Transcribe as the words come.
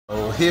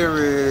Oh, here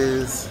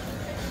is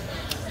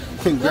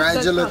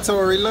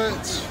congratulatory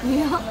lunch.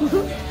 Yeah.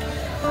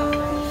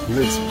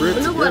 Looks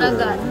pretty Look what I good.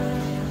 got.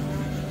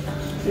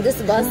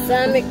 This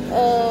balsamic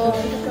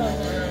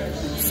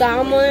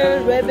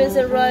salmon, red beans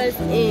and rice,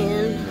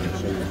 and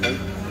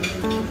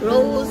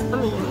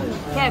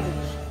cabbage.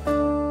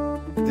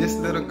 This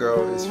little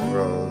girl is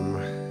from,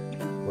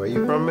 where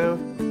you from, Mel?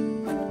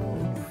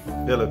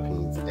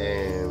 Philippines.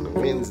 And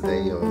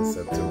Wednesday on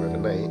September the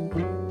 9th,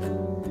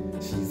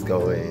 she's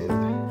going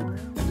to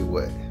do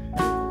what?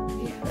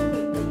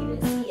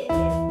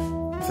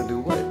 To do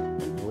what?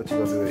 What you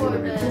gonna do? For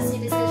the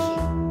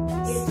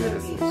citizenship.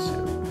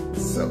 Citizenship.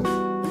 So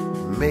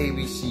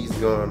maybe she's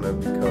gonna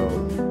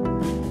become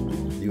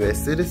U.S.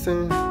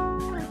 citizen,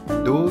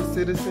 dual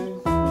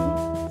citizen,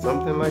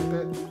 something like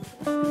that.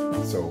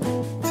 So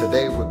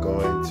today we're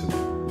going to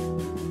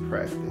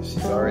practice.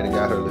 She's already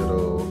got her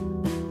little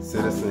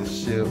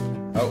citizenship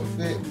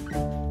outfit.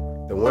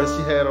 The one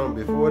she had on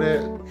before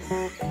that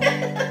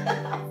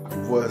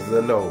was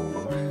a no.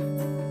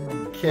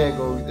 Can't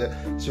go with that.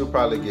 She'll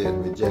probably get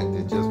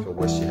rejected just for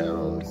what she had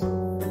on. So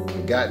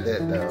we got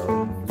that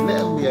down.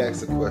 Let me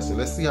ask a question.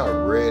 Let's see how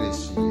ready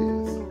she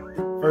is.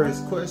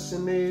 First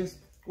question is,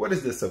 what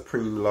is the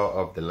supreme law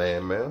of the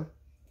land, ma'am?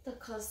 The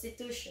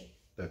Constitution.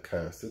 The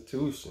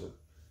Constitution.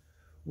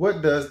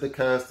 What does the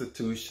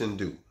Constitution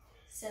do?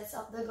 Sets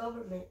up the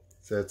government.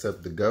 Sets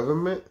up the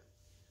government.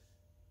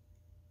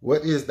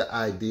 What is the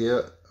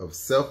idea of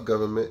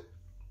self-government?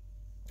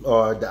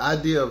 Or the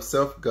idea of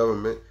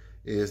self-government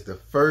is the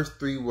first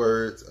 3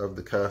 words of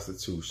the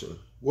Constitution.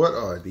 What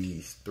are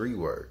these 3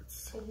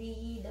 words?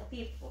 We the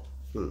people.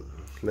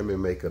 Let me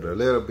make it a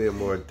little bit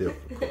more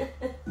difficult.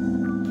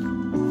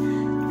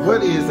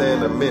 What is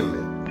an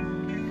amendment?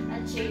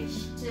 A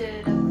change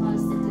to the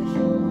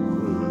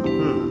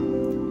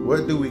Constitution.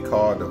 What do we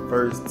call the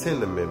first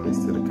 10 amendments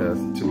to the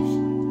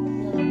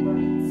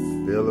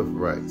Constitution? Bill of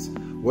Rights. Bill of Rights.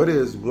 What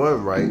is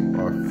one right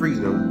or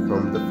freedom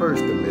from the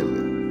First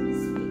Amendment?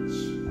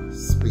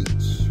 Speech.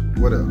 Speech.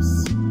 What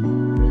else?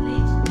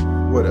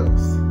 Religion. What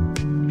else?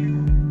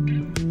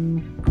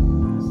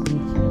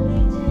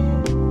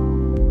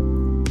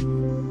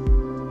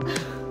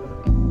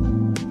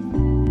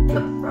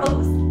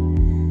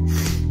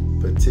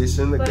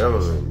 Petition the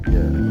government.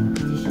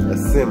 Yeah.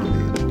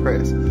 Assembly, the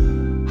press.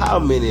 How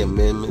many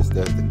amendments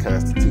does the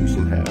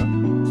Constitution have?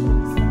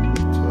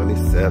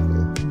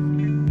 27.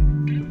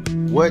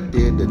 What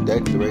did the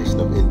Declaration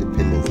of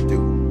Independence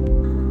do?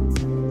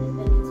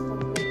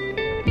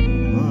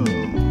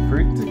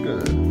 Pretty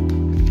good.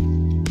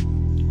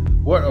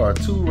 What are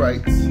 2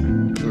 rights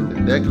in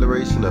the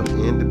Declaration of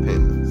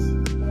Independence?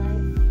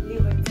 Life,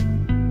 liberty.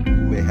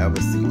 You may have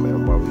a seat,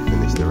 ma'am, while we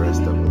finish the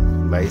rest of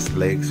them. Nice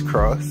legs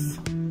crossed.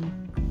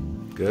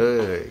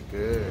 Good,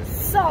 good.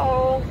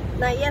 So,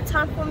 now yeah,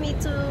 time for me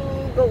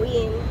to go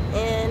in,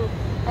 and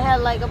I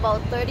had like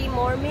about 30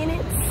 more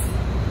minutes.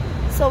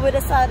 So we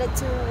decided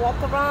to walk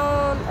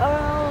around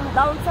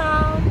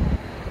downtown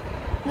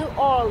New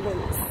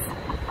Orleans.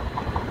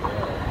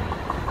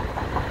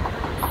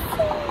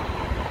 So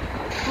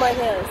my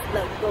hair is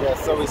like going. Yeah,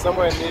 so we're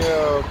somewhere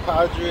near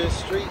Padre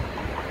Street.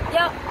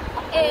 Yep,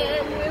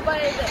 and we're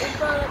by in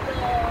front of the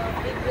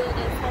big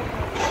building.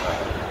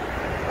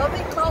 We'll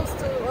be close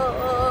to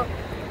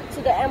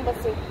the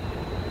embassy,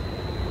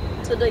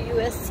 to the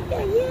U.S.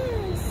 Yeah,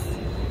 yes.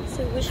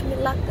 So wish me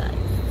luck, guys.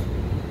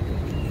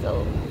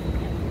 So.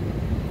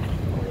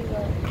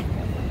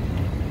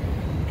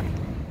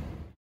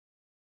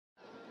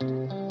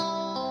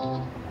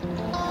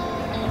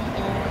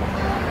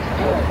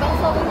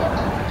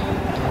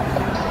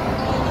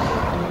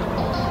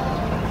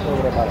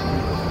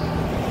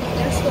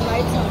 There's the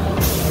lights on.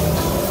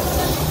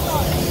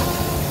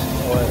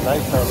 Oh, at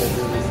nighttime they do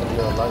some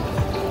little lights.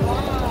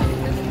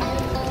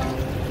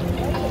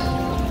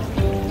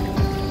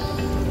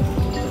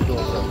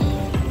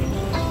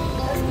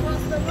 Let's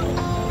cross the road.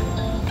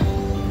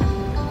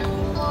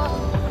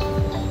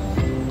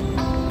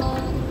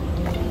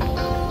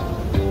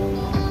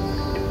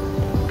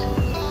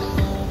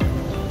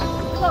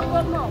 Look,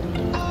 one more.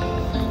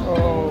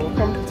 Oh,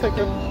 come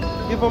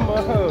give them a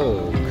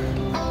hug.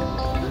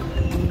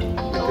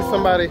 Look at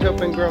somebody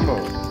helping grandma.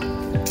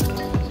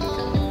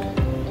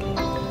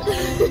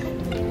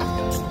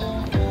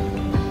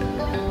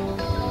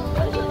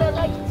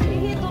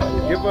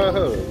 Give her a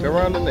hug.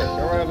 Around the neck.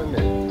 Around the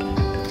neck.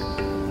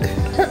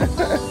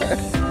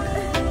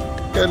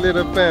 Her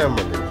little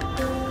family.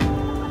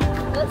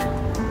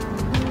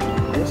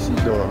 What's she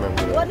doing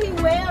under there? What he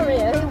wearing?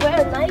 He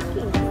wearing Nike.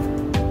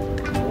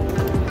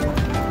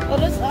 Oh,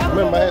 this, I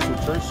remember I had some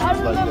church shoes I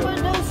remember like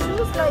that. those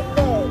shoes like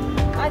that.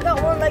 I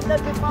got one like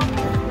that before.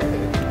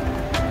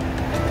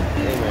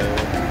 Hey man.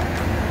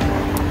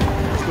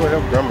 Let's go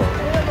help grandma.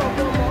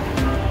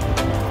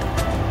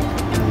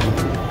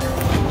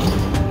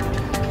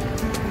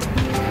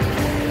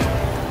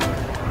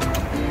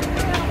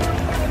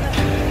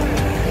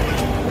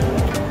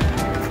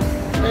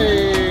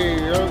 Hey,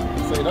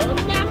 say that.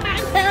 Not my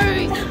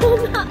purse.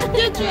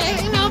 You're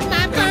dragging off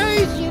my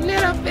purse, you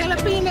little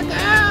Filipino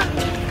girl.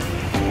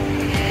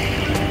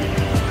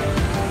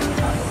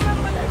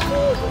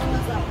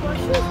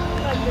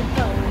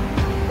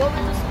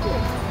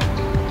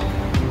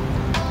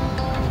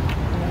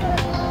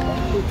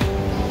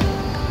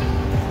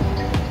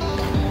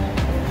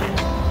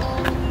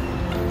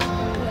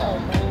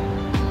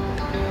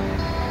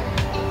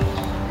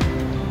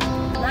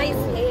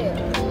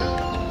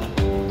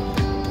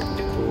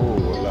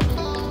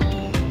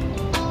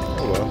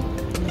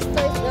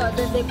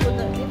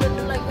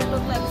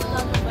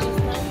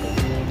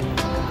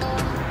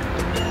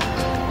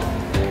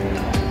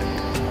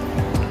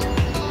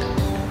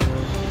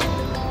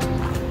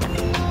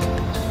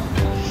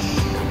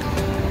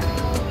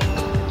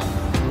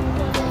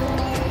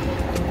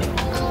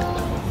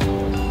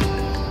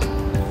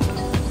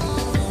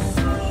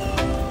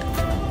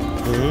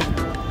 There's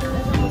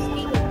a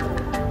mosquito.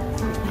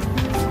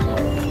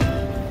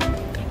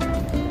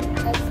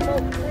 I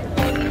smoke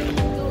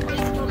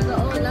from the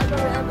old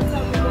library every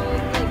time we go,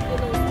 like, you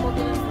know,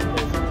 smoking in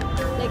cigarettes.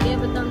 Like,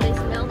 every time they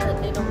smell that,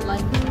 they don't like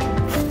it.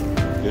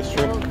 That's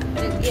true.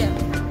 Yeah,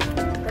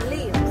 the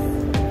leaves.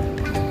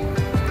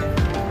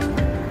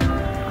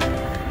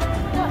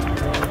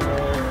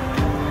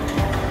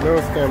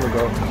 Where's camera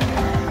go?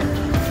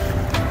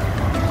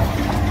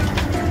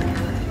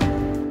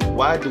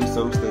 Why do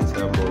some states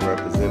have more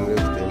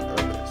representatives than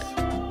others?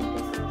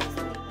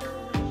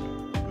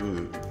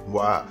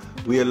 Why?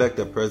 We elect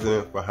a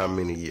president for how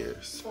many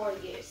years? 4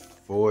 years.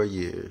 4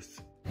 years.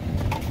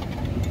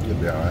 You'll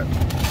be alright.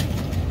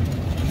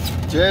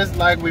 Just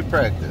like we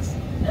practice.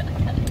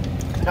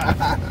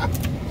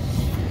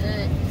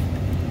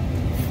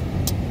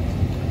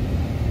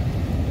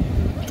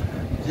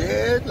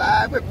 Just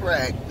like we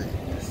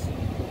practice.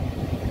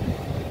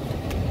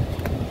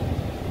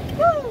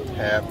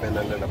 Half in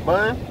a little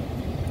bun.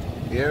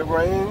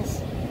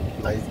 Earrings.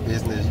 Nice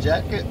business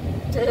jacket.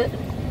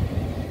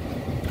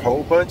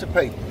 Whole bunch of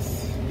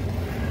papers.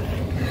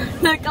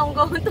 Like I'm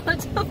going to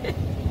it.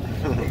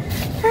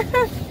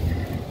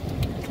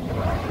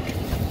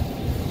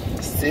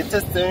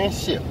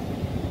 Citizenship.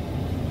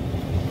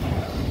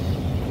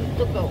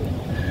 To go.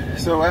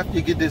 So after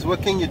you get this,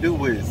 what can you do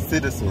with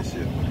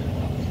citizenship?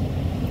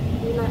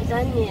 You're not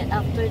done yet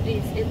after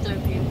this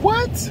interview.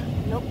 What?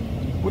 Nope.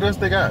 What else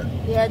they got?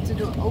 You had to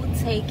do oath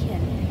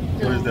taking.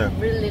 What is that?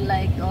 Really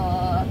like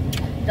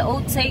the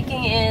oath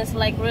taking is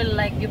like really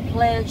like you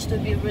pledge to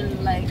be really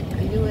like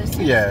a U.S.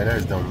 citizen. Yeah,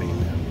 that don't mean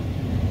that.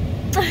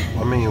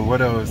 I mean,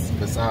 what else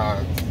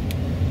besides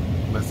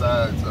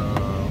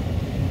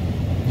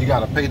you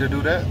gotta pay to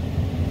do that?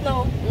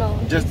 No.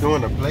 Just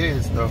doing the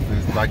pledge stuff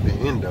is like the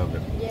end of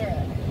it.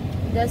 Yeah,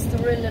 that's the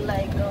really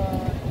like.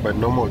 But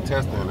no more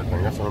testing or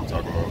anything. That's what I'm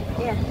talking about.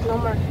 Yeah, no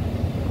more.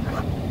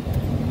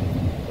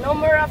 No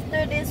more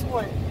after this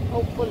one,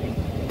 hopefully.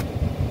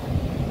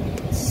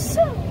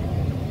 So,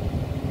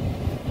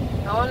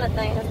 the only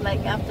thing is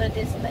like after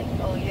this, like,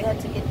 oh, you have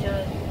to get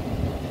your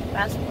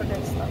passport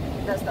and stuff.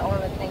 That's the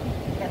only thing.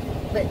 Yeah.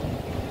 But,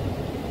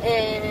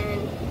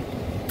 and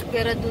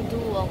gotta do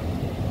dual.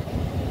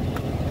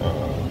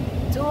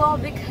 Dual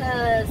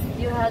because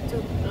you have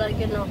to, like,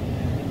 you know,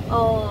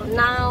 oh,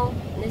 now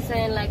they're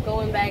saying like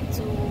going back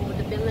to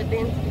the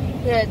Philippines,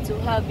 you have to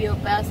have your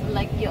passport,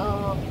 like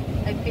your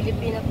like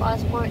Filipino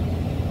passport,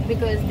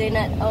 because they're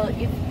not.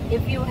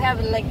 If you have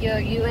like your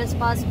U.S.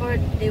 passport,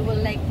 they will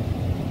like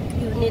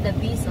you need a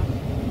visa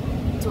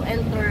to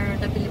enter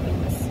the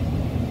Philippines.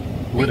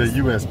 With a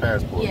U.S.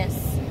 passport? Yes.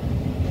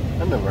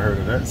 I never heard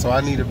of that. So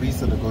I need a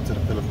visa to go to the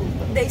Philippines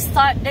now.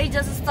 They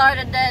just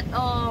started that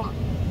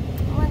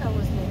when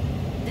was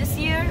it? This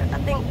year, I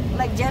think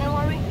like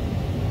January.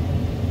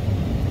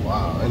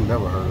 Wow, I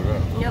never heard of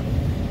that. Yep.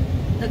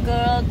 The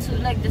girl to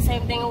like the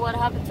same thing. What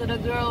happened to the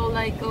girl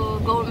like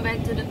going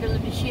back to the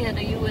Philippines? She had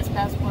a U.S.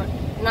 passport,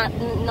 not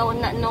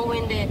knowing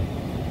that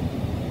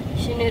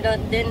she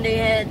needed. Then they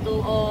had to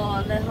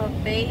let her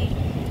pay,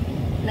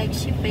 like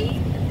she paid.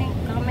 I think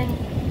coming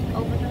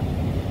over there,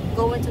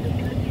 going to the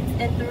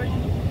Philippines, entering.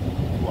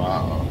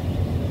 Wow.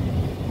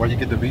 Where you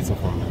get the visa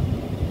from then?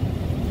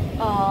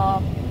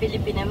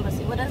 Philippine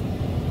embassy. What else?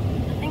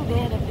 I think they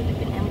had a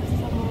Philippine embassy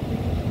somewhere.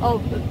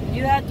 Oh,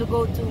 you had to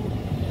go to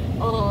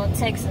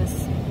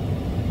Texas.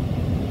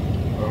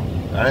 Oh,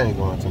 I ain't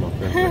going to no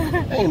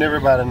Texas. Ain't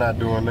everybody not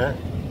doing that.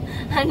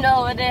 I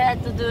know, but they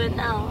had to do it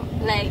now.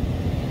 Like,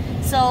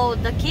 so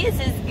the kids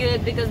is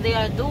good because they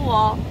are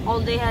dual. All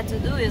they had to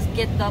do is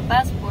get the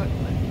passport.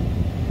 But,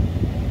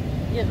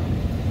 you know.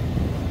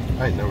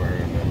 I ain't never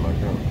heard of nothing like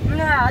that.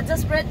 Yeah, I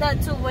just read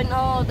that too when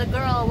the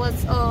girl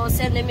was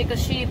sending me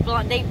because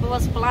they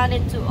was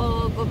planning to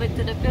go back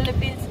to the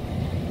Philippines.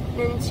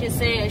 Then she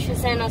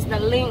sent us the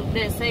link.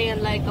 They're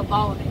saying like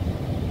about it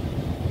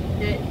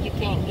that you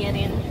can't get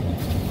in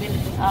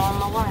Philippines. I don't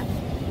know why.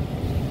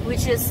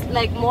 Which is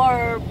like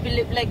more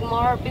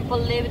people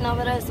living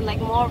over there, so like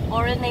more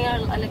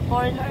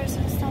foreigners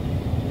and stuff.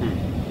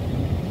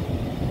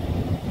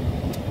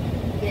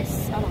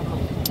 Yes, I don't know.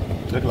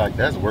 Look like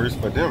that's worse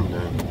for them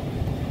then.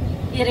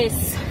 It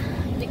is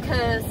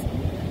because I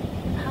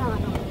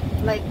don't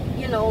know, like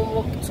you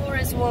know,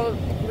 tourists won't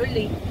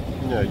really.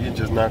 Yeah, you're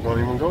just not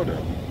gonna even go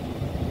there.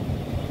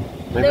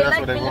 Maybe They that's like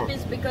what they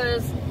Philippines want.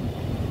 because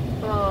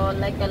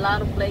like a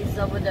lot of places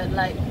over there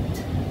like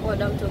for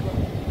them to go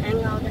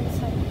hang out and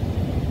stuff.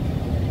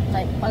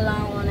 Like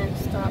Palawan and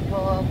stuff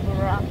or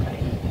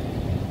Boracay.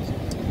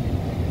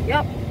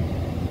 Yep.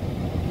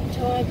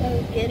 So I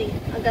gotta get in.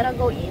 I gotta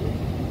go in.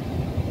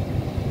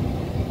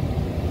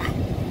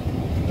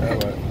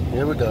 Alright,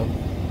 here we go.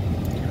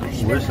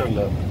 Wish her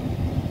luck.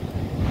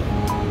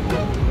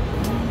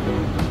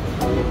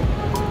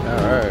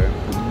 Alright.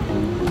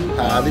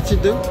 How did you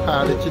do?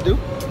 How did you do?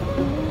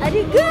 I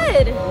did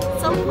good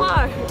so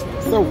far.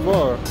 So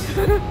far.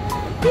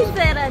 He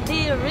said I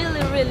did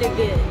really, really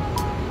good.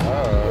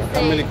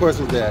 How many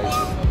questions did I ask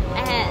you? I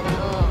had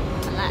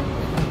a lot.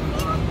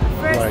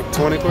 First, Like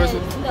 20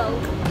 questions? No.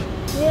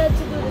 We had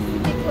to do the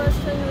 50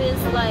 question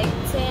with like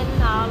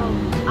 $10.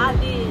 I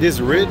did.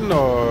 This written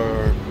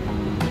or?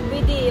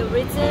 We did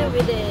written, we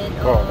did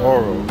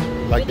oral.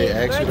 Like they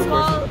asked you the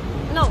virtual.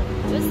 question? No,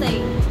 just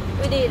say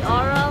we did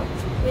oral,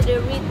 we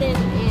did written,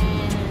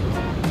 and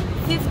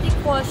 50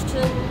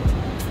 questions,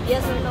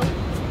 yes or no.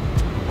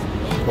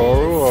 And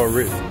oral or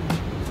written?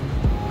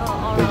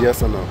 Oral. The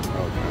yes or no.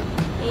 Okay.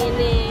 And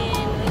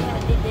then we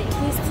had the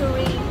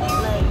history,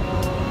 like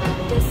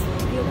just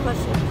few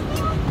questions.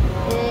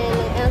 And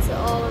we answered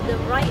all of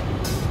them right.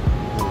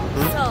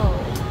 So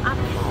I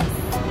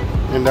passed.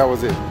 And that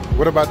was it.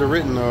 What about the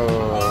written?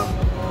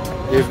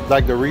 If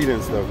like the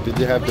reading stuff, did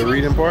you have the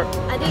reading part?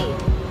 I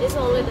did. It's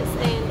only the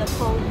same. The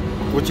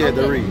what you had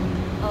to read?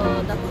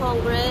 The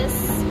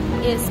Congress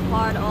is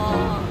part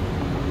of.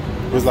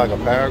 It was like a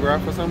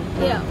paragraph or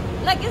something. Yeah,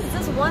 like it's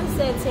just one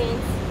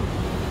sentence,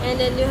 and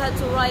then you have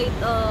to write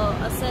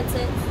a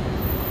sentence.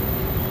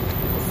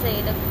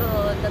 Say the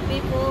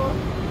people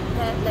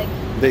that like.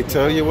 They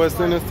tell you what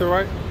sentence to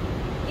write?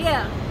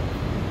 Yeah.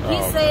 He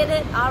said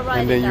it, I write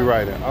it. And then down. you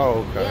write it.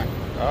 Oh, okay. Yeah.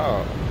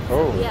 Oh,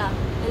 cool. Yeah,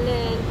 and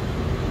then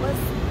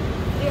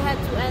you had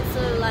to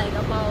answer like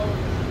about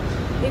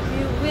if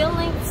you're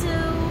willing to,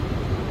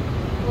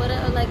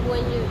 whatever, like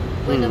when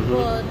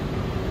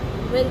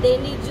when they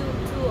need you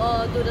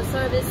to do the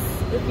service,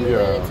 if you're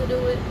willing to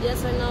do it,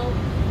 yes or no.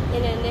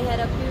 And then they had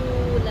a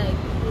few like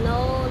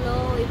no,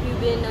 if you've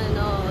been in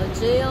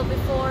jail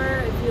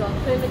before, if you're a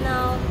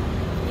criminal,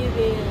 you've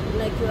been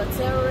like you're a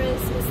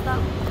terrorist and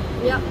stuff.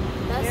 Yep,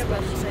 that's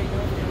what she said.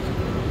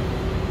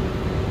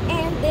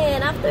 And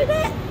then after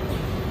that,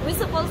 we're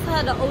supposed to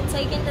have the oath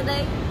taken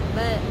today,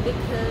 but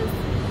because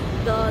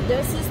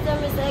their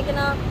system is acting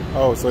up.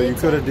 Oh, so you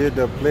could have did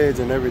the pledge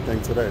and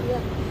everything today.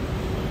 Yeah.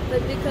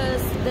 But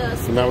because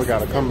so now we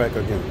gotta come back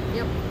again.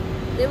 Yep.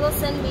 They will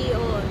send me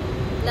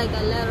like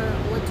a letter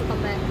when to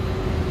come back.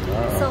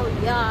 So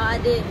yeah, I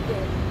did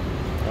good.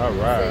 All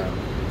right. So,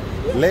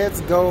 yeah.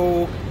 Let's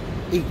go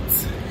eat.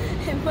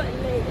 And my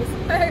leg is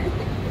hurt.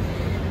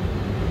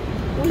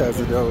 Because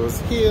of those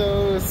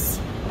heels.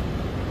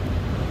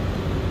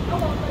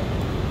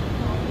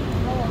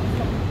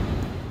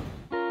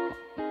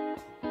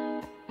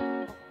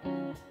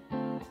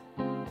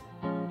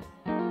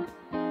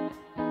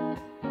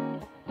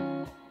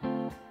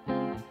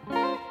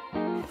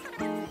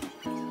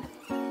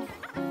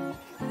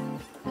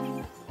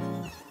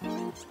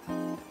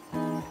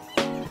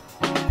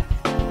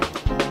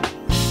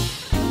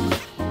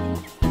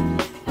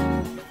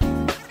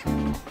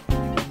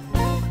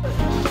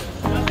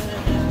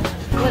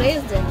 What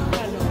is this?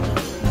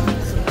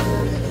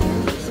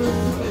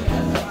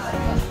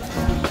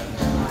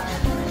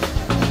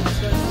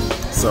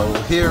 So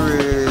here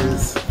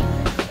is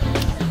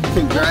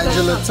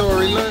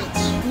congratulatory lunch.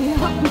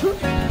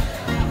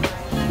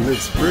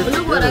 Looks pretty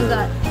Look what I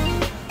got.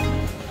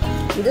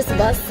 This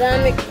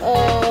balsamic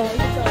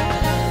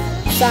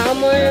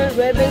salmon,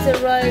 red beans and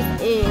rice,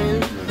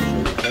 and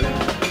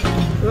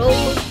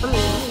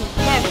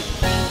cabbage.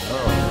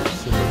 Oh,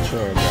 super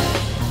chub.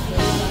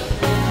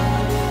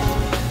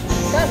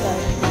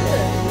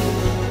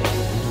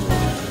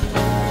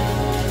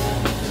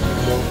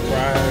 More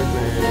fries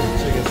and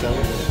chicken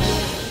sandwich.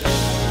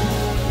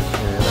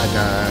 And I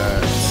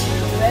got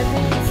red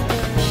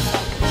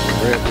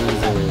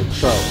beans and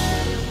trout.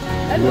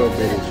 A little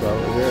bit of trout.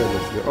 Yeah,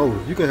 that's good. Oh,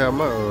 you can have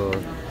my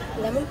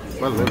Lemon?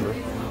 my lemon.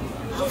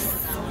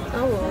 I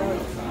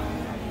want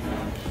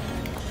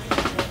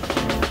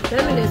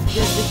lemon is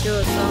just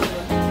because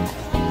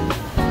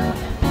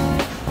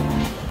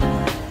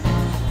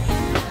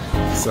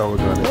So we're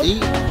gonna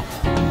eat.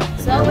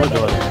 So and we're we're gonna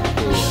gonna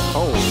head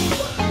home.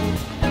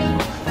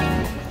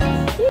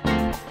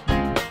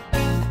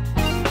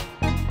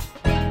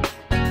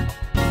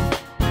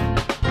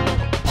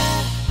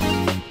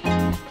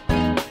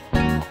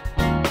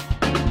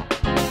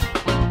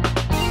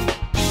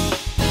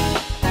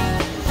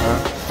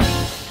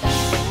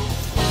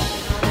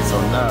 So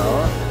now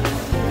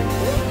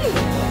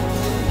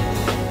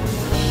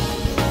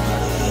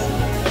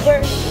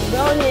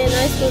brownie and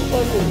ice cream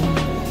for me.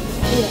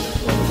 Yeah.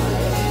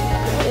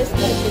 Let's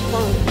make it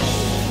fun.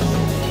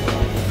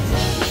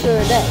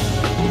 Sure that.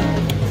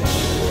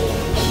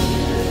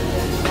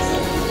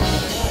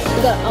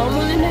 You got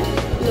almond in there?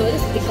 No,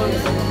 it's pecan.